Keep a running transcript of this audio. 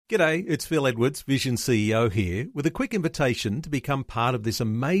G'day, it's Phil Edwards, Vision CEO here, with a quick invitation to become part of this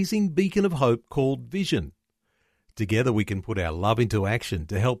amazing beacon of hope called Vision. Together we can put our love into action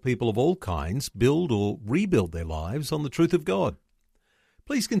to help people of all kinds build or rebuild their lives on the truth of God.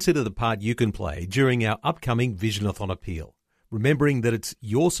 Please consider the part you can play during our upcoming Visionathon appeal, remembering that it's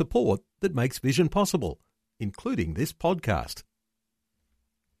your support that makes Vision possible, including this podcast.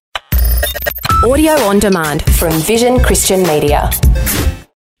 Audio on demand from Vision Christian Media.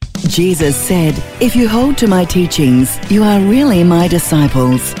 Jesus said, "If you hold to my teachings, you are really my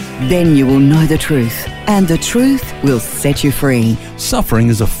disciples. Then you will know the truth, and the truth will set you free." Suffering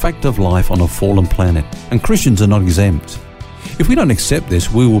is a fact of life on a fallen planet, and Christians are not exempt. If we don't accept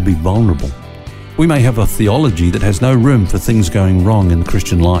this, we will be vulnerable. We may have a theology that has no room for things going wrong in the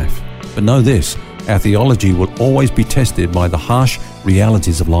Christian life. But know this, our theology will always be tested by the harsh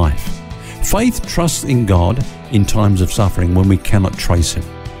realities of life. Faith trusts in God in times of suffering when we cannot trace Him.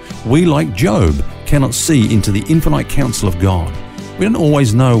 We, like Job, cannot see into the infinite counsel of God. We don't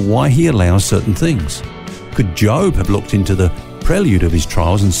always know why He allows certain things. Could Job have looked into the prelude of his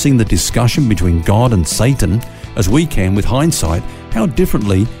trials and seen the discussion between God and Satan, as we can with hindsight, how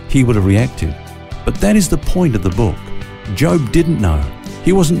differently he would have reacted? But that is the point of the book. Job didn't know.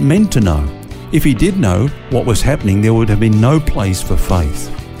 He wasn't meant to know. If he did know what was happening, there would have been no place for faith.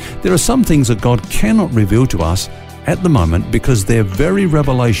 There are some things that God cannot reveal to us at the moment because their very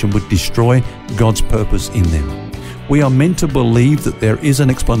revelation would destroy God's purpose in them. We are meant to believe that there is an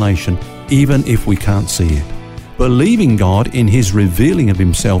explanation even if we can't see it. Believing God in His revealing of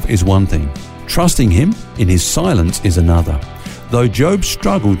Himself is one thing. Trusting Him in His silence is another. Though Job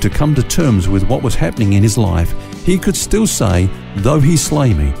struggled to come to terms with what was happening in his life, he could still say, "Though He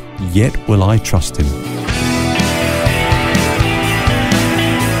slay me, yet will I trust Him."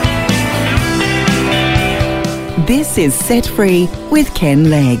 This is Set Free with Ken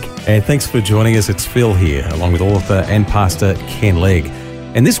Legg. And thanks for joining us. It's Phil here, along with author and pastor Ken Legg.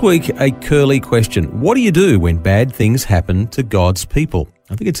 And this week, a curly question. What do you do when bad things happen to God's people?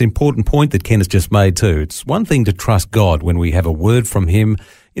 I think it's an important point that Ken has just made too. It's one thing to trust God when we have a word from Him.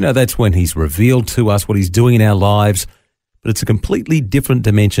 You know, that's when He's revealed to us what He's doing in our lives. But it's a completely different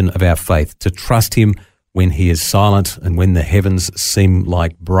dimension of our faith to trust Him when He is silent and when the heavens seem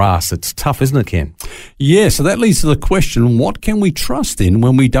like brass. It's tough, isn't it, Ken? Yeah, so that leads to the question, what can we trust in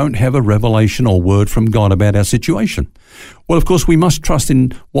when we don't have a revelation or word from God about our situation? Well, of course, we must trust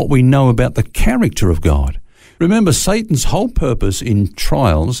in what we know about the character of God. Remember, Satan's whole purpose in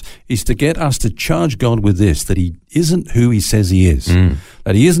trials is to get us to charge God with this, that He isn't who He says He is,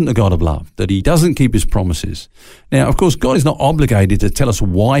 that He isn't a God of love, that He doesn't keep His promises. Now, of course, God is not obligated to tell us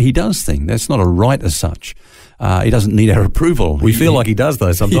why He does things. That's not a right as such. He doesn't need our approval. We feel like He does,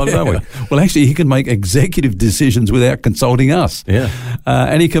 though, sometimes, don't we? Well, actually, He can make executive decisions without consulting us. Yeah.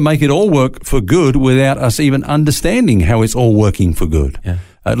 And He can make it all work for good without us even understanding how it's all working for good. Yeah.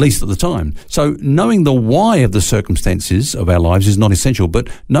 At least at the time. So knowing the why of the circumstances of our lives is not essential, but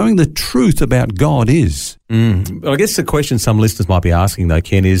knowing the truth about God is. I guess the question some listeners might be asking, though,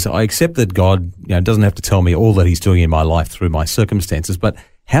 Ken, is I accept that God doesn't have to tell me all that He's doing in my life through my circumstances, but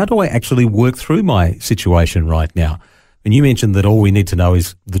how do I actually work through my situation right now? And you mentioned that all we need to know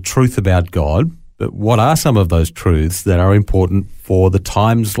is the truth about God, but what are some of those truths that are important for the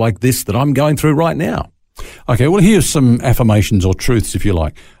times like this that I'm going through right now? Okay, well, here's some affirmations or truths, if you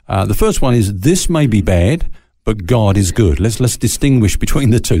like. The first one is, this may be bad, but God is good. Let's distinguish between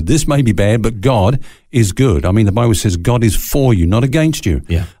the two. This may be bad, but God is good. I mean, the Bible says God is for you, not against you.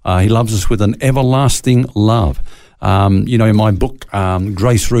 Yeah. He loves us with an everlasting love. In my book,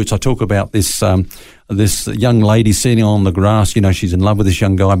 Grace Roots, I talk about this young lady sitting on the grass. She's in love with this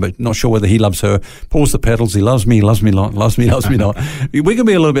young guy, but not sure whether he loves her. Pulls the petals. He loves me not. Loves me not. We can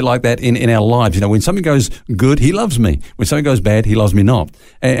be a little bit like that in our lives. When something goes good, He loves me. When something goes bad, He loves me not.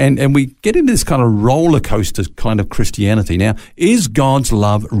 And we get into this kind of roller coaster kind of Christianity. Now, is God's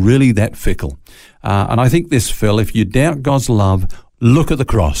love really that fickle? And I think this, Phil, if you doubt God's love, look at the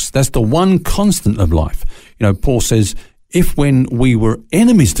cross. That's the one constant of life. Paul says, if when we were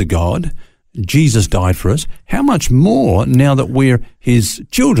enemies to God, Jesus died for us, how much more now that we're His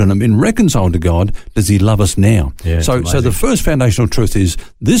children and been reconciled to God, does He love us now? Yeah, so the first foundational truth is,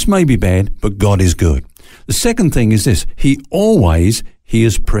 this may be bad, but God is good. The second thing is this, He always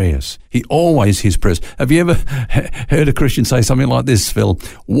hears prayers. He always hears prayers. Have you ever heard a Christian say something like this, Phil?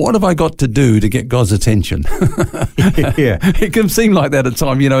 What have I got to do to get God's attention? Yeah. It can seem like that at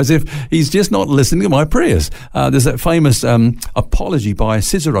times, as if he's just not listening to my prayers. There's that famous apology by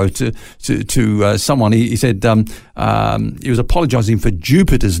Cicero to someone. He said he was apologizing for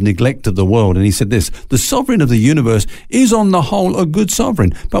Jupiter's neglect of the world. And he said this: the sovereign of the universe is on the whole a good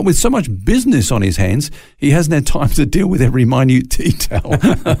sovereign, but with so much business on his hands, he hasn't had time to deal with every minute detail.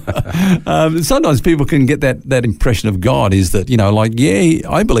 Sometimes people can get that impression of God is that,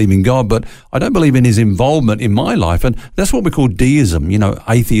 I believe in God, but I don't believe in his involvement in my life. And that's what we call deism.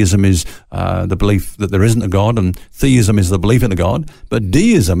 Atheism is the belief that there isn't a God, and theism is the belief in a God. But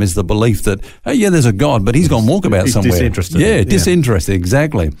deism is the belief that, there's a God, but he's gone walkabout somewhere. Disinterested. Yeah, disinterested,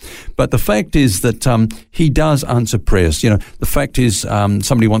 exactly. But the fact is that he does answer prayers. The fact is,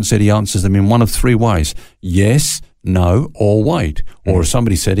 somebody once said he answers them in one of three ways: yes, no, or wait. Or as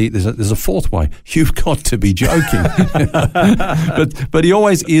somebody said, there's a fourth way. You've got to be joking. but he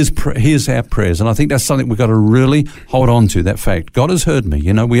always hears our prayers. And I think that's something we've got to really hold on to, that fact. God has heard me.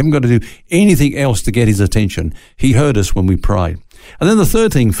 We haven't got to do anything else to get his attention. He heard us when we prayed. And then the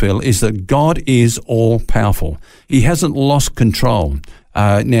third thing, Phil, is that God is all-powerful. He hasn't lost control.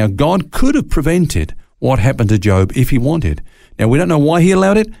 Now, God could have prevented what happened to Job if he wanted. Now, we don't know why he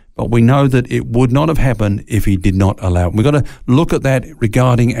allowed it, but we know that it would not have happened if he did not allow it. We've got to look at that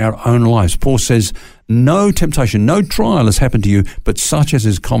regarding our own lives. Paul says, no temptation, no trial has happened to you, but such as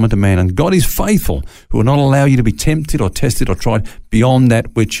is common to man. And God is faithful, who will not allow you to be tempted or tested or tried beyond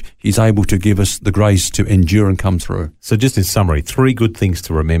that which he's able to give us the grace to endure and come through. So just in summary, 3 good things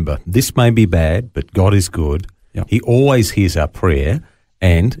to remember. This may be bad, but God is good. Yep. He always hears our prayer,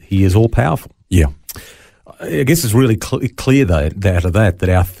 and he is all-powerful. Yeah. I guess it's really clear, though, that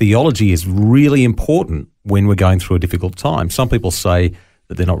our theology is really important when we're going through a difficult time. Some people say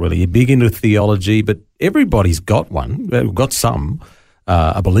that they're not really big into theology, but everybody's got one. We've got some,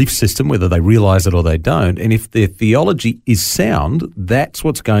 a belief system, whether they realise it or they don't. And if their theology is sound, that's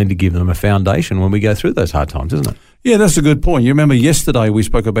what's going to give them a foundation when we go through those hard times, isn't it? Yeah, that's a good point. You remember yesterday we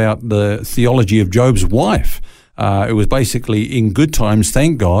spoke about the theology of Job's wife. It was basically, in good times,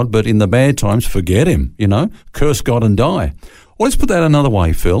 thank God, but in the bad times, forget him, curse God and die. Well, let's put that another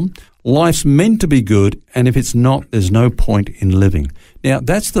way, Phil. Life's meant to be good, and if it's not, there's no point in living. Now,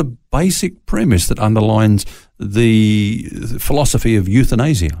 that's the basic premise that underlines the philosophy of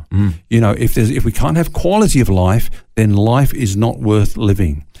euthanasia. If we can't have quality of life, then life is not worth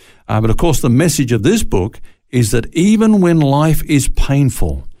living. But of course, the message of this book is that even when life is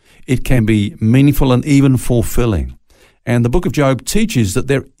painful, it can be meaningful and even fulfilling. And the book of Job teaches that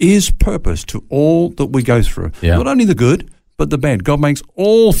there is purpose to all that we go through. Yeah. Not only the good, but the bad. God makes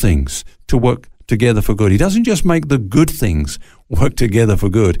all things to work together for good. He doesn't just make the good things work together for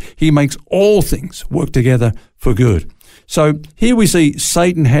good. He makes all things work together for good. So here we see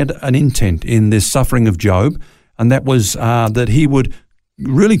Satan had an intent in this suffering of Job, and that was that he would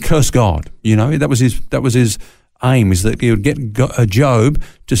really curse God. That was his aim, is that he would get Job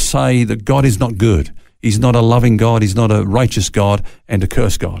to say that God is not good. He's not a loving God. He's not a righteous God, and to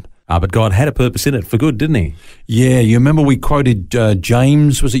curse God. But God had a purpose in it for good, didn't he? Yeah, you remember we quoted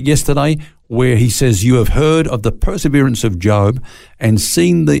James, was it yesterday, where he says, you have heard of the perseverance of Job and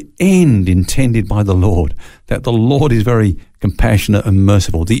seen the end intended by the Lord, that the Lord is very compassionate and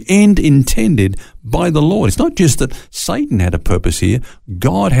merciful. The end intended by the Lord. It's not just that Satan had a purpose here.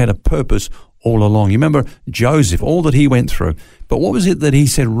 God had a purpose all along. You remember Joseph, all that he went through. But what was it that he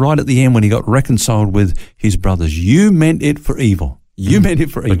said right at the end when he got reconciled with his brothers? You meant it for evil. You meant it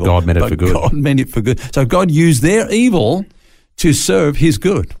for evil. But God meant it for good. God meant it for good. So God used their evil to serve his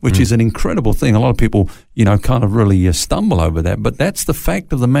good, which is an incredible thing. A lot of people, kind of really stumble over that. But that's the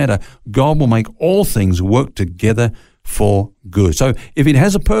fact of the matter. God will make all things work together for good. So if it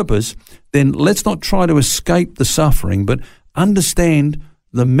has a purpose, then let's not try to escape the suffering, but understand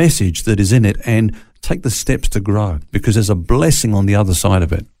the message that is in it and take the steps to grow, because there's a blessing on the other side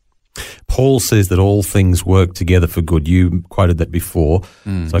of it. Paul says that all things work together for good. You quoted that before.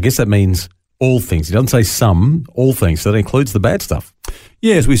 So I guess that means all things. He doesn't say some, all things. So that includes the bad stuff.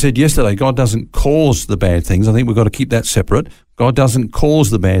 Yeah, as we said yesterday, God doesn't cause the bad things. I think we've got to keep that separate. God doesn't cause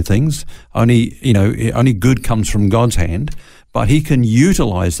the bad things. Only good comes from God's hand, but he can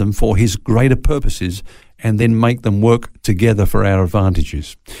utilize them for his greater purposes and then make them work together for our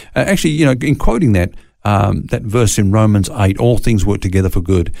advantages. Actually, in quoting that verse in Romans 8, all things work together for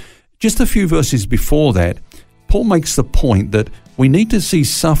good, just a few verses before that, Paul makes the point that we need to see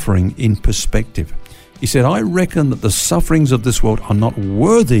suffering in perspective. He said, I reckon that the sufferings of this world are not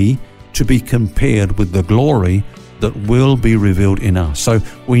worthy to be compared with the glory that will be revealed in us. So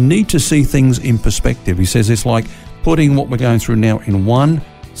we need to see things in perspective. He says it's like putting what we're going through now in one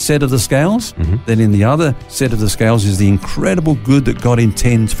set of the scales, then in the other set of the scales is the incredible good that God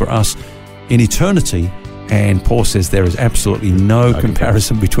intends for us in eternity. And Paul says there is absolutely no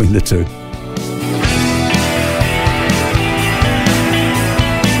comparison between the two.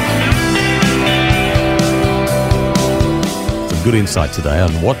 Good insight today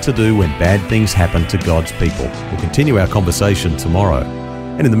on what to do when bad things happen to God's people. We'll continue our conversation tomorrow.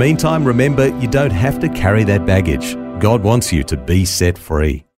 And in the meantime, remember, you don't have to carry that baggage. God wants you to be set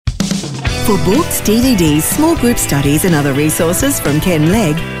free. For books, DVDs, small group studies and other resources from Ken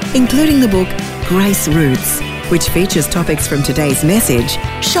Legg, including the book Grace Roots, which features topics from today's message,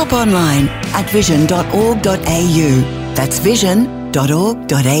 shop online at vision.org.au. That's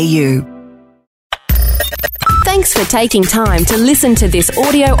vision.org.au. Thanks for taking time to listen to this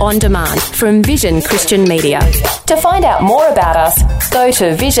audio on demand from Vision Christian Media. To find out more about us, go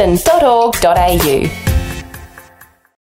to vision.org.au.